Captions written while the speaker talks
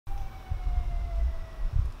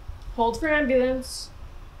Hold for ambulance.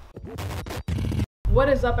 What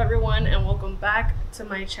is up, everyone, and welcome back to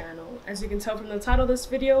my channel. As you can tell from the title of this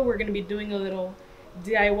video, we're going to be doing a little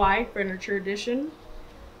DIY furniture edition.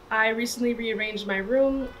 I recently rearranged my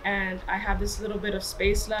room and I have this little bit of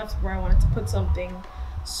space left where I wanted to put something.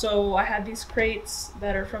 So I had these crates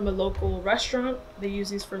that are from a local restaurant. They use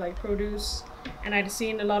these for like produce, and I'd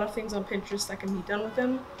seen a lot of things on Pinterest that can be done with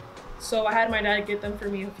them. So I had my dad get them for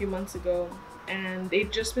me a few months ago, and they've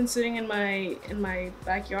just been sitting in my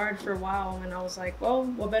backyard for a while, and I was like, well,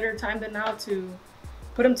 what better time than now to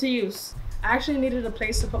put them to use. I actually needed a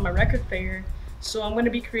place to put my record player, so I'm going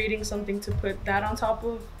to be creating something to put that on top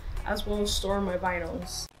of, as well as store my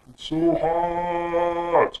vinyls. It's so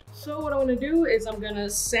hot! So what I'm going to do is I'm going to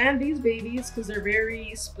sand these babies because they're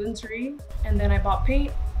very splintery, and then I bought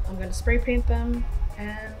paint. I'm going to spray paint them,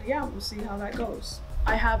 and yeah, we'll see how that goes.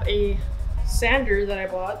 I have a sander that I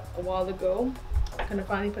bought a while ago. I'm gonna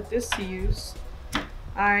finally put this to use.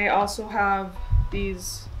 I also have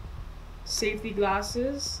these safety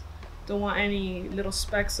glasses. Don't want any little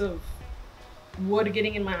specks of wood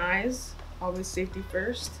getting in my eyes. Always safety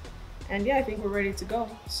first. And yeah, I think we're ready to go.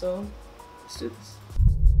 So let's do this.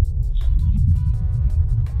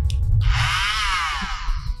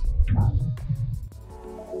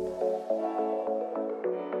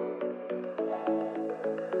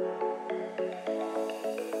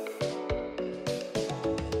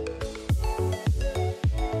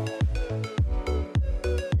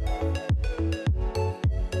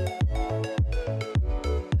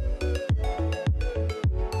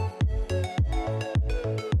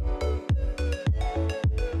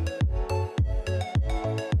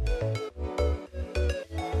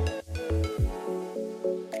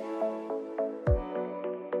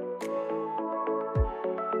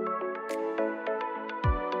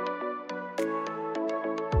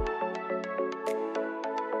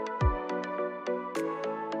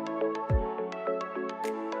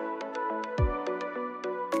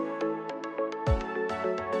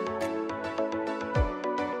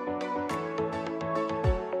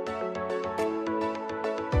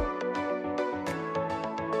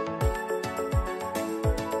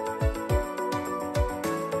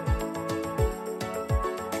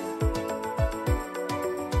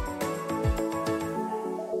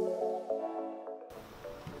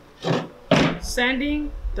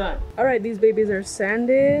 Sanding done. All right, these babies are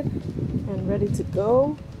sanded and ready to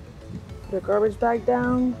go. Put a garbage bag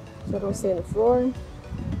down so I don't stay on the floor.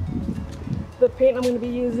 The paint I'm going to be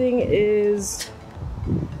using is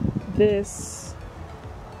this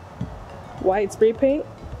white spray paint,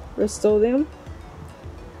 Rust-Oleum.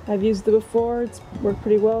 I've used it before, it's worked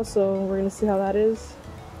pretty well, so we're going to see how that is.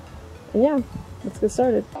 And yeah, let's get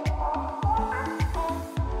started.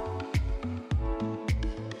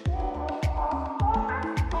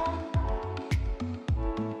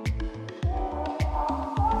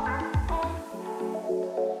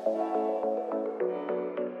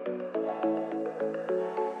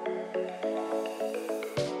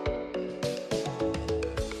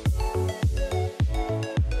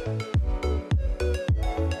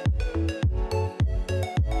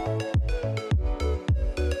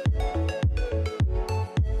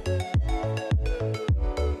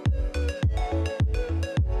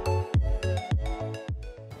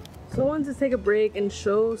 So I wanted to take a break and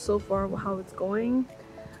show so far how it's going.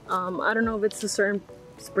 I don't know if it's a certain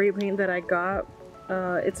spray paint that I got.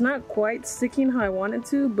 It's not quite sticking how I want it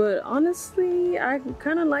to, but honestly, I'm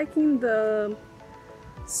kind of liking the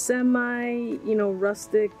semi,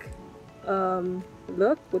 rustic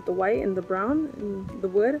look with the white and the brown and the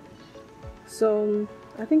wood. So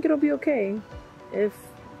I think it'll be okay.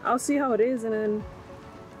 I'll see how it is, and then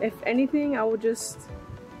if anything, I will just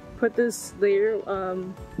put this layer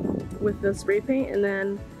with the spray paint, and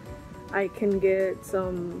then I can get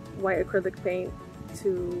some white acrylic paint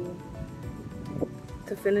to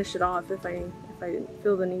finish it off if I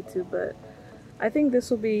feel the need to, but I think this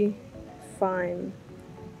will be fine.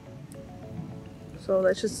 So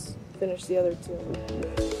let's just finish the other two.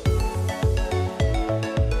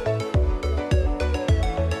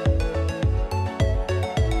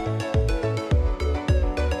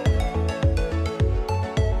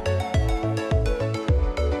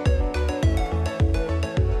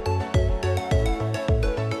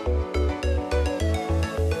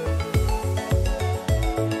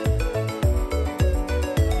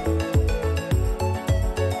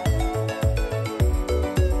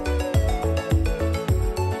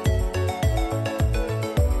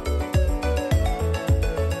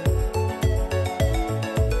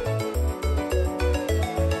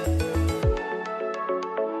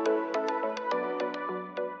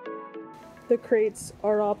 the crates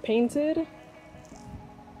are all painted.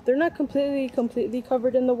 They're not completely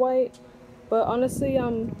covered in the white, but honestly,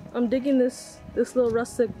 I'm digging this little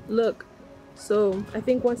rustic look. So I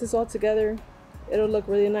think once it's all together, it'll look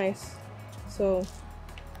really nice. So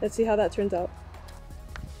let's see how that turns out.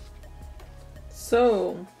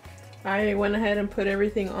 So I went ahead and put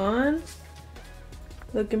everything on.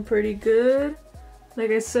 Looking pretty good.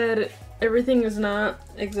 Like I said, everything is not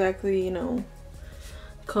exactly, you know,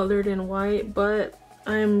 colored in white, but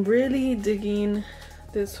I'm really digging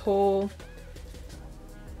this whole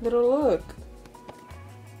little look.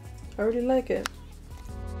 I really like it.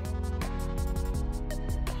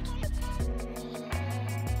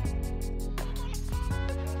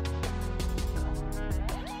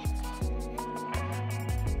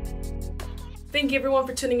 Thank you everyone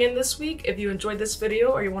for tuning in this week. If you enjoyed this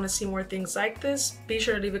video or you want to see more things like this, be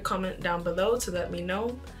sure to leave a comment down below to let me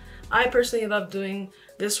know. I personally love doing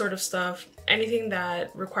this sort of stuff. Anything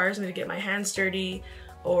that requires me to get my hands dirty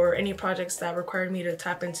or any projects that require me to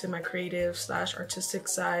tap into my creative / artistic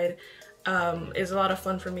side is a lot of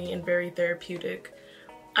fun for me and very therapeutic.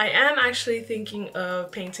 I am actually thinking of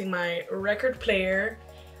painting my record player.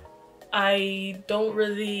 I don't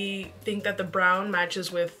really think that the brown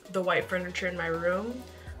matches with the white furniture in my room,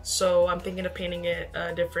 so I'm thinking of painting it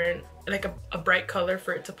a different, like a bright color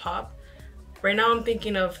for it to pop. Right now I'm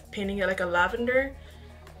thinking of painting it like a lavender,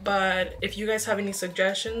 but if you guys have any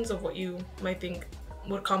suggestions of what you might think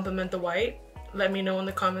would complement the white, let me know in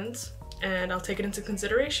the comments and I'll take it into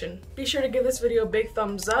consideration. Be sure to give this video a big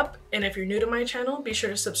thumbs up, and if you're new to my channel, be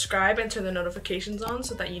sure to subscribe and turn the notifications on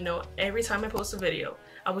so that you know every time I post a video.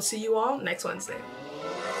 I will see you all next Wednesday.